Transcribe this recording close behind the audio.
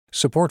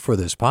Support for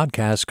this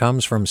podcast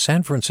comes from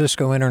San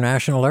Francisco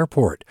International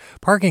Airport.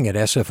 Parking at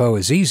SFO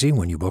is easy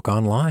when you book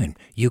online.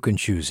 You can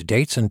choose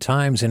dates and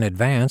times in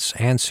advance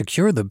and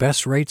secure the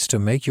best rates to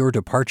make your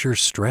departure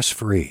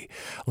stress-free.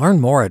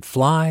 Learn more at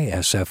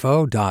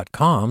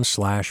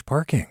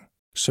flysfo.com/parking.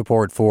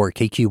 Support for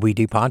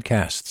KQED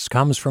podcasts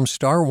comes from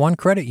Star One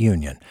Credit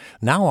Union,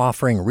 now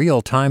offering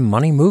real-time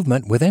money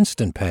movement with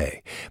Instant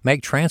Pay.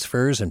 Make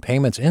transfers and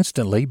payments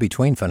instantly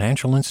between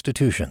financial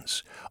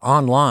institutions,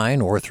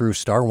 online or through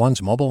Star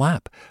One's mobile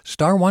app.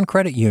 Star One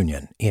Credit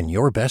Union, in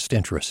your best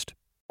interest.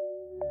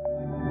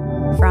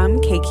 From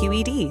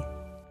KQED.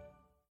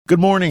 Good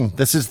morning.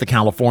 This is the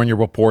California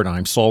Report.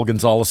 I'm Saul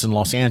Gonzalez in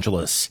Los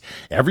Angeles.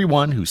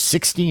 Everyone who's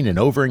 16 and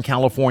over in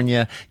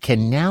California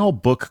can now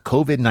book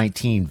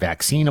COVID-19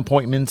 vaccine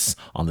appointments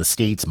on the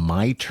state's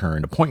My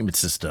Turn appointment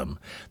system.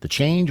 The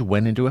change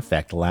went into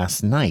effect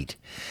last night.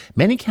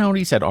 Many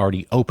counties had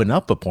already opened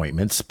up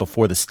appointments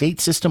before the state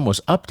system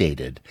was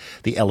updated.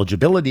 The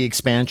eligibility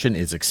expansion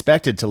is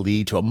expected to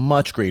lead to a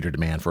much greater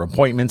demand for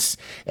appointments,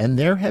 and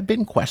there have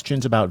been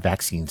questions about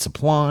vaccine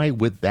supply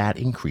with that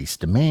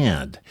increased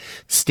demand.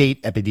 State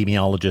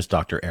epidemiologist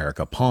Dr.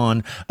 Erica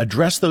Pon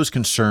addressed those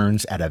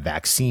concerns at a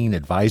vaccine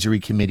advisory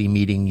committee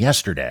meeting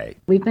yesterday.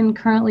 We've been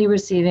currently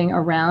receiving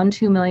around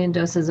 2 million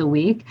doses a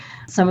week.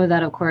 Some of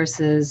that, of course,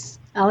 is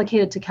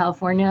allocated to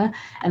California,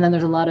 and then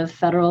there's a lot of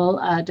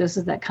federal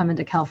doses that come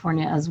into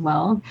California as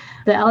well.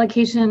 The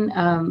allocation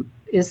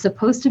is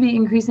supposed to be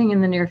increasing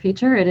in the near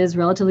future. It is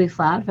relatively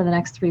flat for the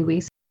next 3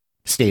 weeks.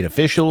 State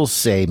officials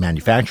say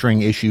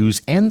manufacturing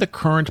issues and the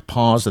current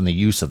pause in the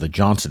use of the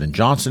Johnson &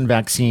 Johnson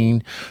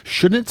vaccine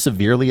shouldn't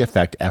severely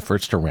affect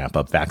efforts to ramp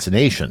up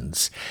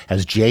vaccinations,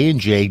 as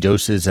J&J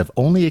doses have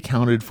only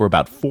accounted for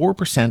about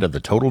 4% of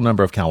the total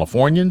number of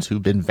Californians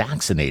who've been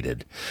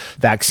vaccinated.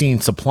 Vaccine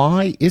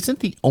supply isn't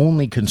the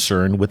only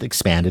concern with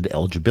expanded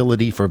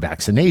eligibility for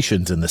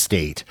vaccinations in the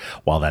state.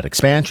 While that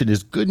expansion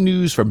is good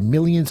news for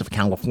millions of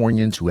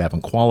Californians who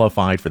haven't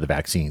qualified for the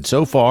vaccine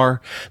so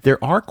far,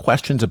 there are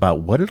questions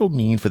about what it'll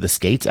mean for the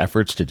state's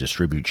efforts to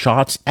distribute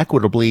shots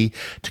equitably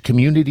to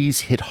communities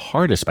hit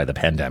hardest by the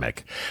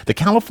pandemic. The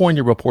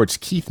California Report's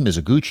Keith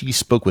Mizuguchi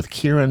spoke with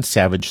Kiran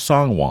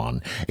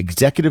Savage-Sangwan,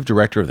 executive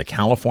director of the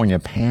California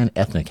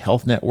Pan-Ethnic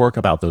Health Network,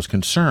 about those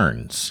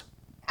concerns.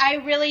 I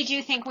really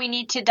do think we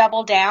need to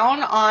double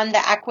down on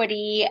the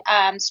equity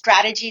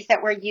strategies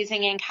that we're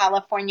using in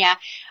California.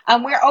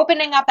 We're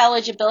opening up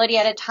eligibility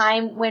at a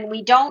time when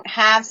we don't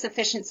have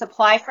sufficient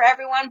supply for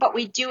everyone, but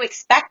we do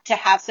expect to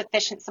have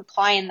sufficient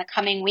supply in the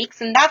coming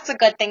weeks, and that's a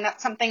good thing.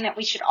 That's something that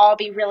we should all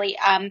be really,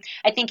 I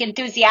think,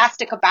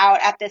 enthusiastic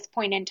about at this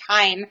point in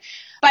time.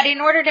 But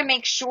in order to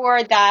make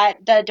sure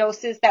that the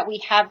doses that we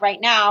have right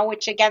now,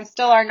 which again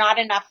still are not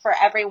enough for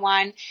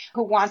everyone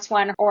who wants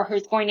one or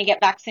who's going to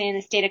get vaccinated in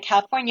the state of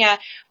California,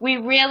 we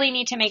really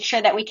need to make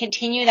sure that we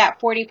continue that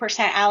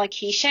 40%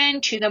 allocation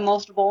to the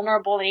most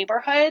vulnerable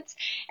neighborhoods,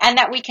 and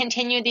that we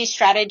continue these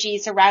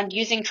strategies around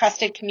using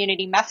trusted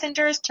community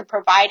messengers to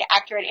provide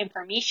accurate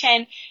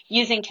information,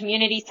 using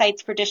community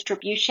sites for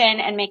distribution,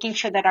 and making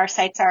sure that our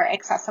sites are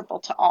accessible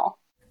to all.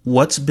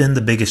 What's been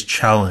the biggest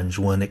challenge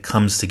when it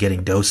comes to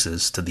getting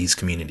doses to these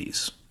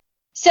communities?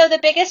 So the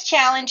biggest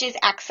challenge is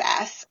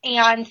access,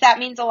 and that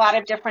means a lot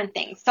of different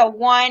things. So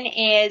one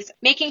is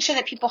making sure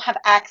that people have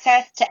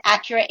access to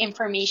accurate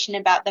information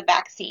about the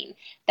vaccine.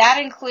 That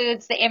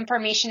includes the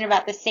information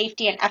about the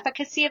safety and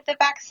efficacy of the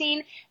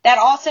vaccine. That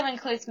also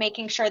includes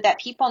making sure that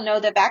people know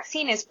the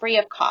vaccine is free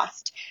of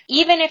cost.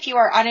 Even if you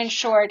are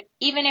uninsured,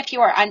 even if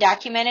you are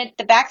undocumented,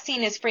 the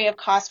vaccine is free of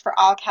cost for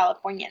all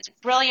Californians.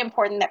 It's really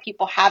important that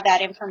people have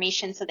that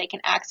information so they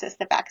can access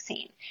the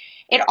vaccine.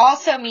 It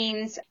also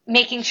means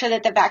making sure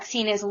that the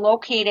vaccine is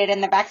located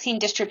and the vaccine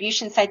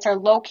distribution sites are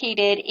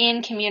located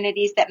in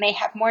communities that may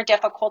have more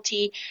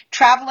difficulty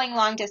traveling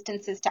long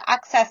distances to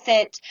access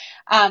it,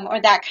 or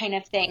that kind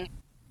of thing.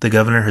 The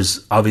governor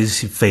has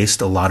obviously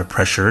faced a lot of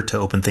pressure to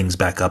open things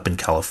back up in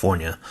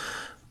California.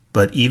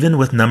 But even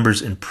with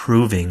numbers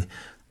improving,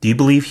 do you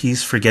believe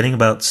he's forgetting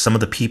about some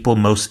of the people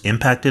most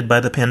impacted by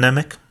the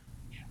pandemic?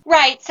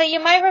 Right. So you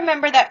might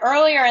remember that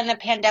earlier in the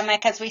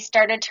pandemic, as we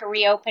started to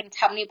reopen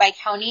county by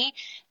county,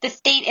 the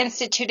state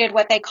instituted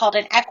what they called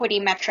an equity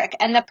metric.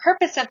 And the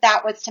purpose of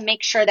that was to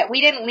make sure that we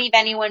didn't leave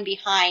anyone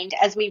behind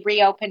as we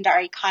reopened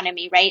our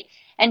economy, right?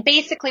 And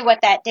basically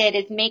what that did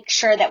is make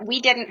sure that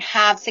we didn't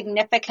have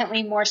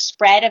significantly more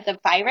spread of the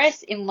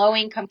virus in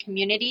low-income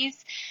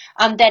communities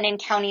than in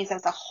counties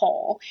as a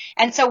whole.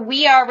 And so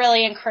we are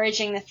really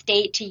encouraging the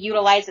state to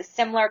utilize a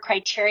similar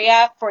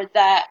criteria for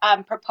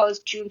the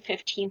proposed June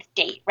 15th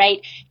date,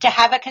 right? To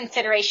have a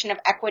consideration of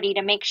equity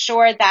to make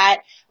sure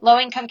that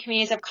low-income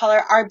communities of color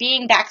are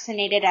being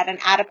vaccinated at an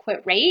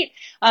adequate rate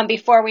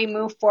before we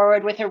move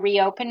forward with a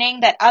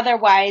reopening that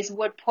otherwise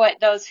would put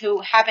those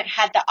who haven't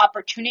had the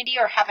opportunity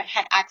or haven't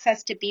had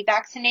access to be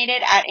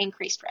vaccinated at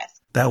increased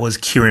risk. That was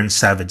Kiran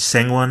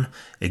Savage-Sangwan,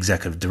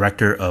 Executive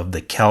Director of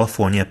the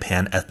California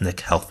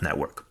Pan-Ethnic Health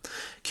Network.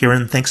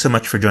 Kiran, thanks so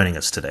much for joining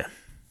us today.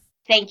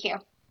 Thank you.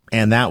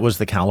 And that was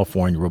the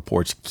California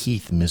Report's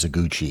Keith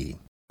Mizuguchi.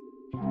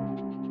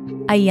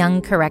 a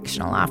young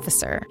correctional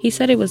officer. He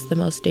said it was the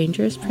most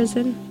dangerous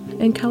prison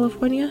in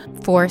California.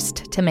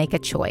 Forced to make a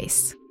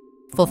choice.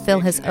 Fulfill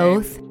his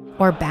oath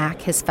or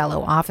back his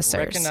fellow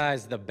officers.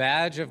 Recognize the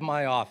badge of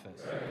my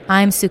office.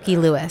 I'm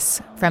Suki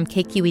Lewis. From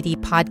KQED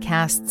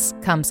Podcasts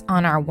comes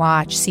On Our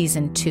Watch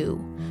Season 2,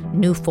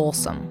 New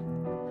Folsom.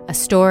 A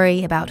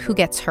story about who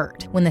gets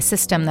hurt when the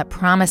system that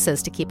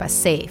promises to keep us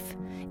safe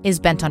is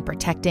bent on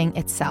protecting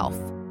itself.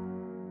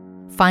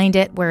 Find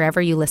it wherever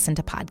you listen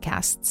to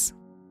podcasts.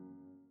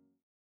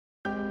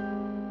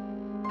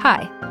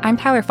 Hi, I'm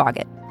Tyler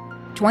Foggett.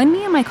 Join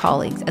me and my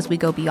colleagues as we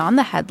go beyond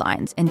the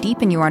headlines and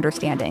deepen your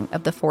understanding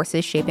of the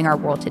forces shaping our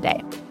world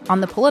today on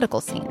The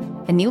Political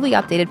Scene, a newly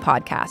updated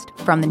podcast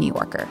from The New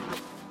Yorker.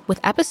 With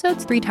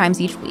episodes 3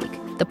 times each week,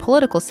 The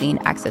Political Scene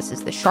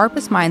accesses the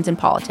sharpest minds in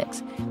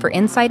politics for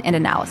insight and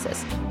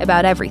analysis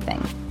about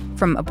everything,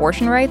 from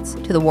abortion rights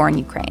to the war in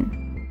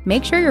Ukraine.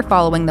 Make sure you're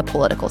following The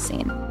Political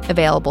Scene,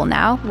 available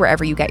now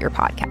wherever you get your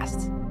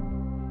podcasts.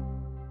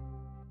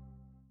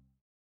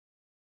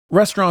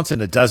 Restaurants in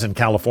a dozen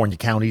California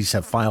counties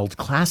have filed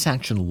class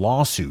action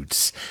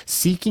lawsuits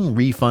seeking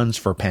refunds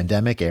for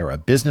pandemic-era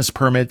business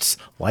permits,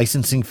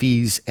 licensing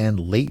fees,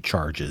 and late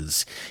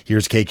charges.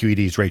 Here's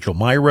KQED's Rachel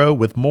Myrow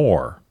with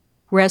more.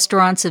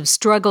 Restaurants have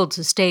struggled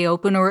to stay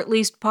open or at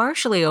least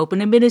partially open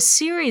amid a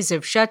series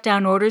of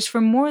shutdown orders for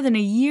more than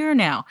a year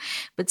now.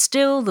 But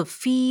still, the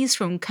fees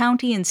from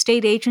county and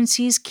state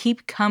agencies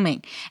keep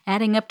coming,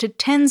 adding up to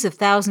tens of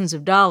thousands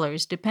of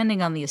dollars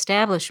depending on the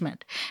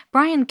establishment.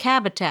 Brian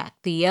Kabatak,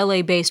 the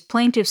LA-based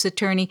plaintiff's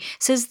attorney,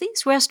 says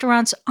these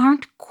restaurants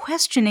aren't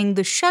questioning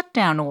the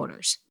shutdown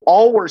orders.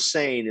 All we're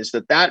saying is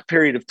that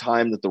period of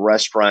time that the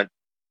restaurant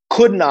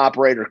couldn't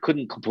operate or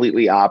couldn't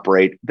completely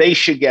operate, they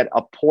should get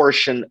a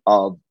portion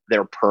of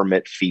their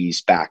permit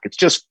fees back. It's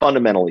just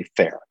fundamentally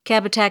fair.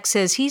 Kabatak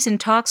says he's in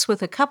talks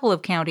with a couple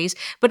of counties,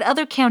 but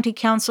other county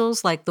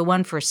councils, like the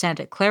one for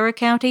Santa Clara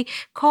County,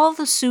 call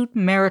the suit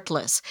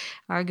meritless,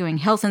 arguing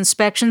health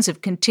inspections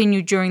have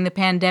continued during the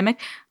pandemic.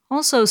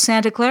 Also,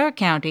 Santa Clara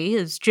County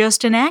has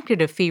just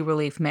enacted a fee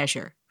relief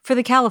measure. For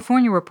the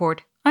California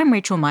Report, I'm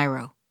Rachel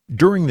Myrow.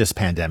 During this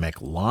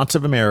pandemic, lots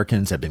of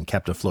Americans have been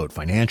kept afloat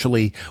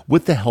financially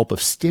with the help of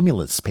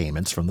stimulus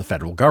payments from the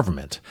federal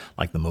government,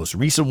 like the most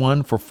recent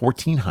one for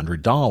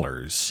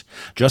 $1,400.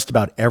 Just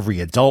about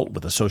every adult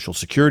with a Social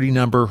Security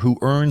number who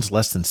earns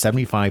less than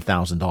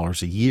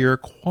 $75,000 a year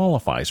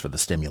qualifies for the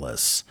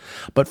stimulus.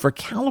 But for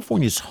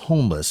California's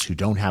homeless who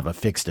don't have a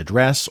fixed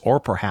address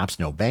or perhaps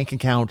no bank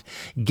account,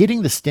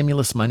 getting the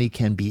stimulus money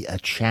can be a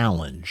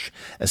challenge,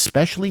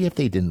 especially if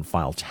they didn't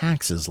file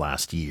taxes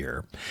last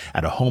year.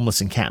 At a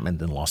homeless encampment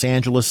in Los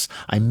Angeles,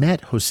 I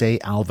met Jose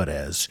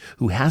Alvarez,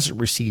 who hasn't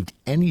received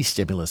any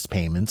stimulus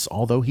payments,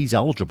 although he's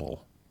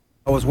eligible.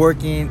 I was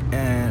working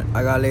and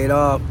I got laid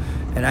off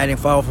and I didn't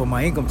file for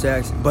my income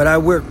tax, but I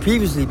worked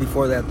previously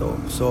before that though,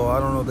 so I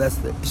don't know if that's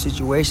the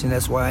situation,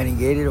 that's why I didn't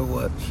get it or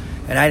what.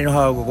 And I didn't know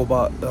how I would go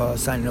about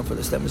signing up for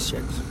the stimulus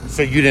checks.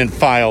 So you didn't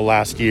file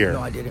last year?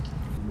 No, I didn't.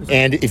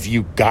 And if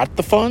you got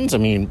the funds, I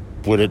mean,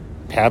 would it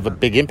have a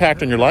big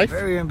impact on your life?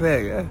 Very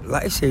impact, yeah.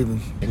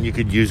 Life-saving. And you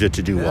could use it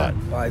to do what?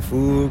 Buy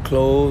food,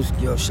 clothes,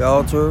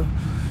 shelter,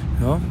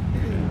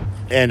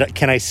 And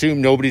can I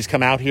assume nobody's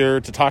come out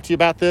here to talk to you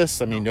about this?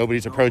 I mean,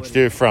 nobody's approached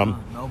you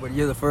from... Nobody.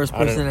 You're the first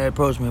person that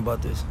approached me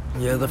about this.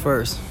 You're the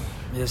first.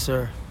 Yes,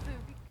 sir.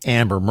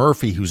 Amber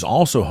Murphy, who's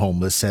also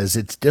homeless, says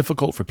it's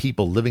difficult for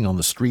people living on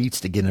the streets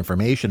to get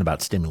information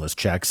about stimulus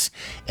checks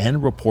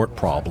and report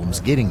problems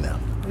getting them.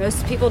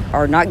 Most people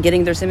are not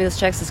getting their stimulus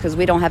checks because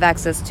we don't have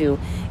access to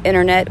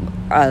internet,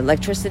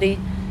 electricity.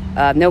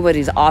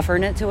 Nobody's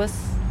offering it to us.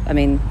 I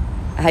mean,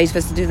 how are you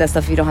supposed to do that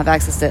stuff if you don't have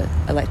access to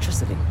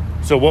electricity?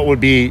 So what would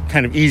be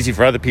kind of easy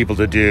for other people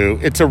to do?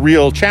 It's a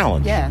real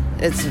challenge. Yeah,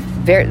 it's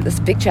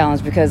a big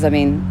challenge because, I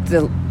mean,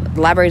 the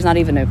library's not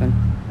even open.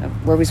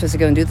 Where are we supposed to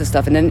go and do this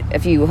stuff? And then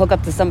if you hook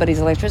up to somebody's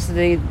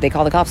electricity, they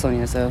call the cops on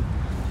you, so...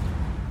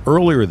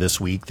 Earlier this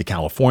week, the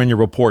California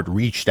Report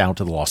reached out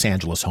to the Los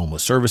Angeles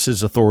Homeless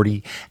Services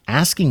Authority,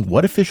 asking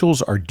what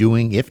officials are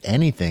doing, if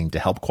anything, to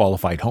help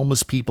qualified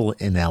homeless people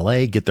in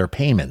LA get their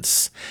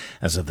payments.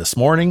 As of this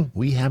morning,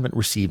 we haven't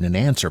received an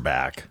answer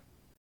back.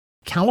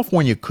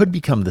 California could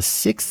become the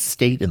 6th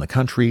state in the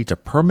country to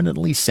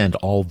permanently send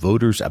all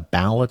voters a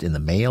ballot in the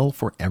mail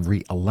for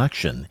every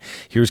election.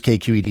 Here's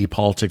KQED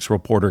politics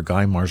reporter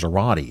Guy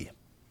Marzorati.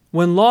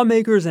 When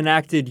lawmakers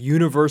enacted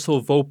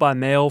universal vote by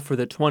mail for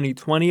the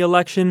 2020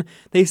 election,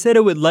 they said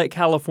it would let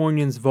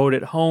Californians vote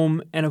at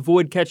home and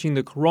avoid catching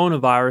the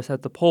coronavirus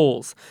at the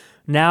polls.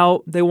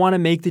 Now they want to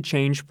make the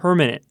change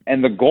permanent.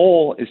 And the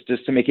goal is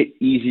just to make it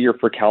easier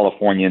for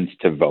Californians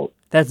to vote.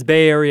 That's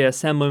Bay Area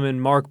Assemblyman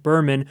Mark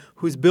Berman,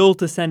 whose bill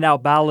to send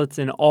out ballots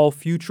in all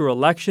future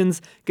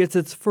elections gets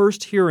its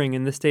first hearing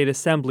in the state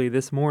assembly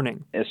this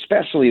morning.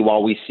 Especially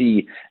while we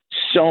see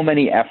so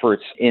many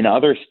efforts in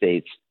other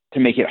states to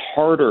make it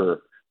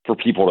harder for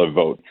people to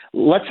vote.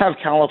 Let's have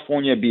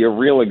California be a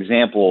real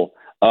example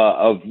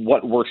of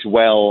what works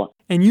well.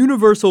 And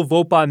universal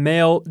vote by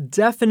mail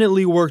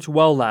definitely worked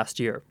well last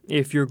year,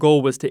 if your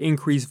goal was to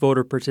increase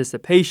voter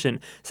participation,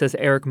 says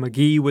Eric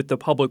McGee with the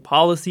Public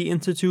Policy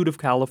Institute of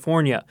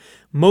California.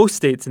 Most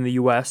states in the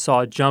U.S.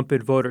 saw a jump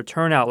in voter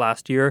turnout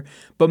last year,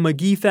 but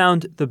McGee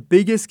found the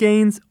biggest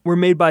gains were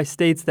made by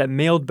states that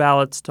mailed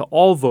ballots to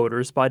all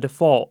voters by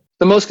default.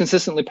 The most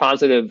consistently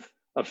positive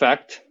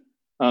effect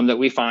that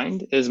we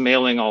find is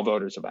mailing all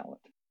voters a ballot.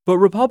 But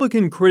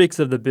Republican critics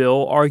of the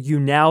bill argue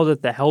now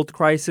that the health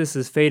crisis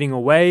is fading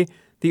away,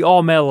 the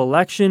all-mail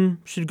election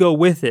should go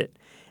with it.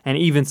 And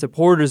even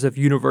supporters of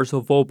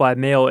universal vote by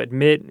mail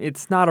admit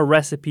it's not a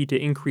recipe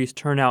to increase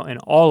turnout in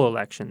all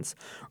elections.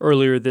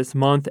 Earlier this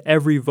month,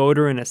 every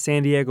voter in a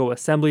San Diego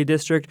Assembly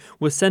district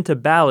was sent a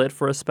ballot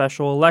for a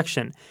special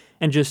election,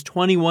 and just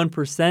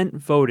 21%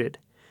 voted.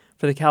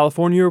 For the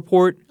California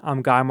Report,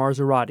 I'm Guy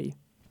Marzorati.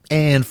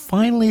 And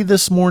finally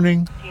this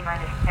morning,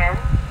 T-minus 10,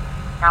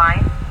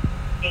 9,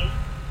 8.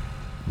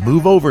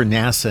 Move over,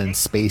 NASA and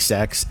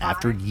SpaceX.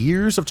 After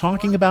years of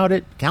talking about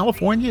it,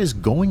 California is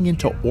going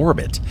into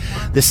orbit.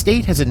 The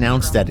state has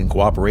announced that in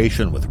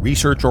cooperation with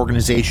research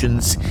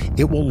organizations,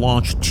 it will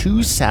launch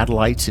 2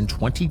 satellites in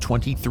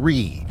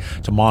 2023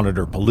 to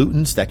monitor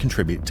pollutants that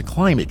contribute to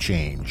climate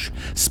change.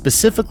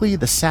 Specifically,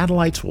 the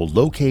satellites will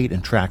locate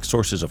and track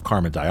sources of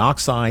carbon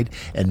dioxide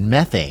and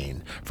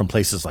methane from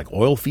places like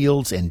oil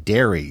fields and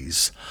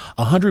dairies.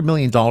 $100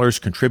 million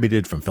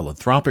contributed from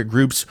philanthropic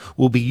groups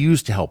will be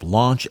used to help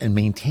launch and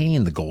maintain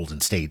the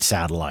Golden State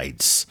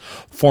satellites.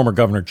 Former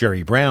Governor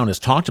Jerry Brown has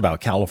talked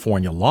about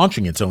California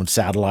launching its own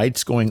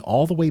satellites going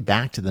all the way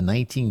back to the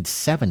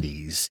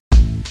 1970s.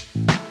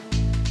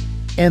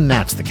 And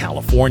that's the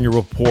California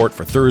Report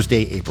for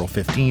Thursday, April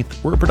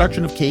 15th. We're a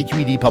production of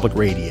KQED Public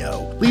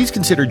Radio. Please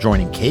consider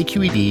joining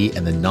KQED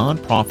and the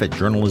nonprofit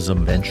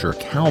journalism venture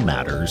Cal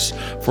Matters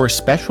for a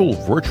special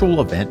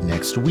virtual event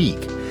next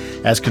week.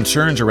 As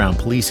concerns around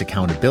police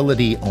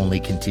accountability only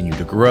continue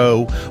to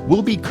grow,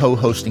 we'll be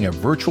co-hosting a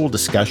virtual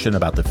discussion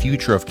about the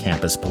future of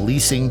campus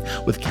policing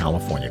with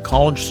California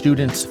college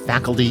students,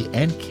 faculty,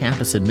 and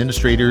campus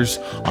administrators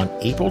on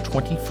April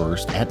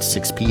 21st at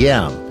 6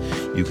 p.m.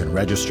 You can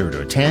register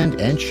to attend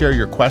and share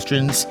your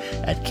questions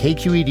at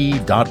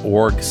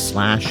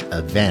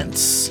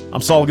kqed.org/events.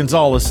 I'm Saul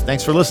Gonzalez.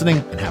 Thanks for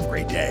listening and have a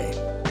great day.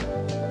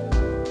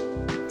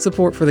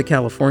 Support for the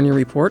California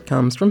Report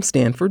comes from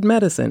Stanford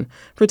Medicine,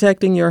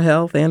 protecting your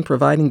health and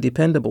providing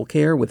dependable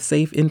care with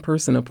safe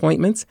in-person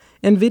appointments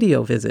and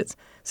video visits.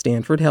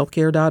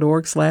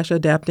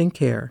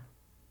 StanfordHealthcare.org/adaptingcare.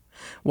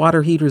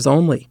 Water Heaters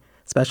Only,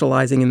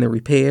 specializing in the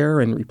repair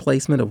and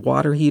replacement of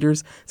water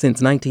heaters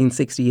since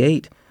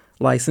 1968.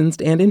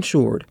 Licensed and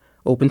insured.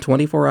 Open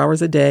 24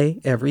 hours a day,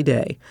 every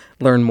day.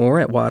 Learn more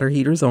at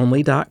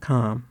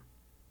waterheatersonly.com.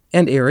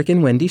 And Eric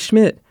and Wendy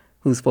Schmidt,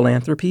 whose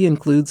philanthropy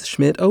includes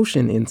Schmidt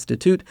Ocean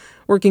Institute,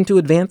 working to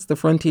advance the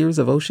frontiers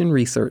of ocean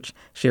research,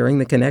 sharing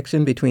the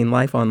connection between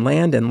life on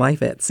land and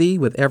life at sea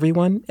with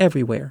everyone,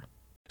 everywhere.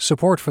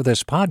 Support for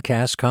this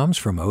podcast comes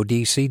from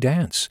ODC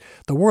Dance.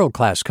 The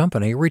world-class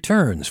company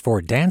returns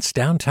for Dance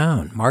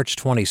Downtown, March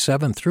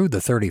 27th through the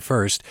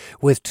 31st,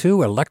 with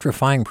 2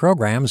 electrifying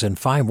programs and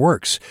 5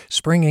 works,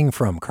 springing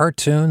from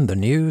cartoon, the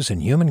news,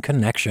 and human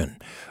connection.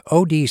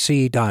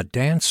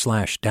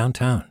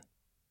 odc.dance/downtown.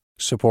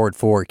 Support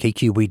for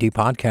KQED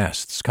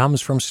podcasts comes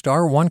from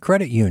Star One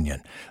Credit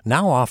Union,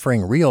 now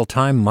offering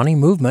real-time money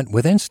movement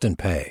with Instant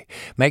Pay.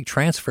 Make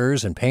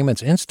transfers and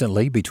payments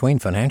instantly between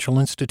financial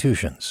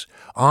institutions,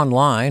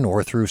 online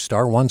or through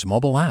Star One's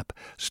mobile app.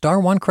 Star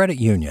One Credit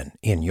Union,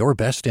 in your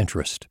best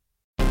interest.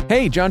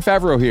 Hey, Jon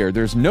Favreau here.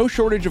 There's no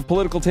shortage of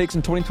political takes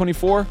in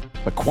 2024,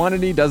 but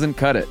quantity doesn't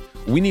cut it.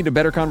 We need a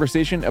better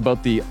conversation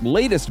about the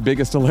latest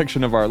biggest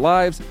election of our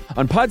lives.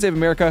 On Pod Save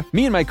America,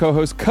 me and my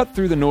co-hosts cut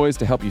through the noise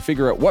to help you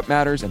figure out what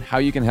matters and how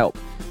you can help.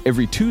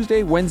 Every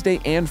Tuesday,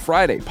 Wednesday, and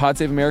Friday, Pod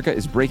Save America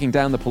is breaking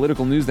down the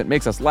political news that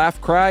makes us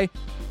laugh, cry,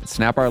 and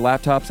snap our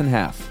laptops in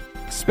half.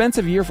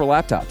 Expensive year for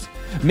laptops.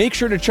 Make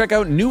sure to check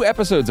out new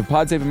episodes of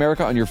Pod Save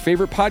America on your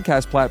favorite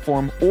podcast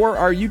platform or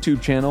our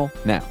YouTube channel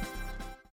now.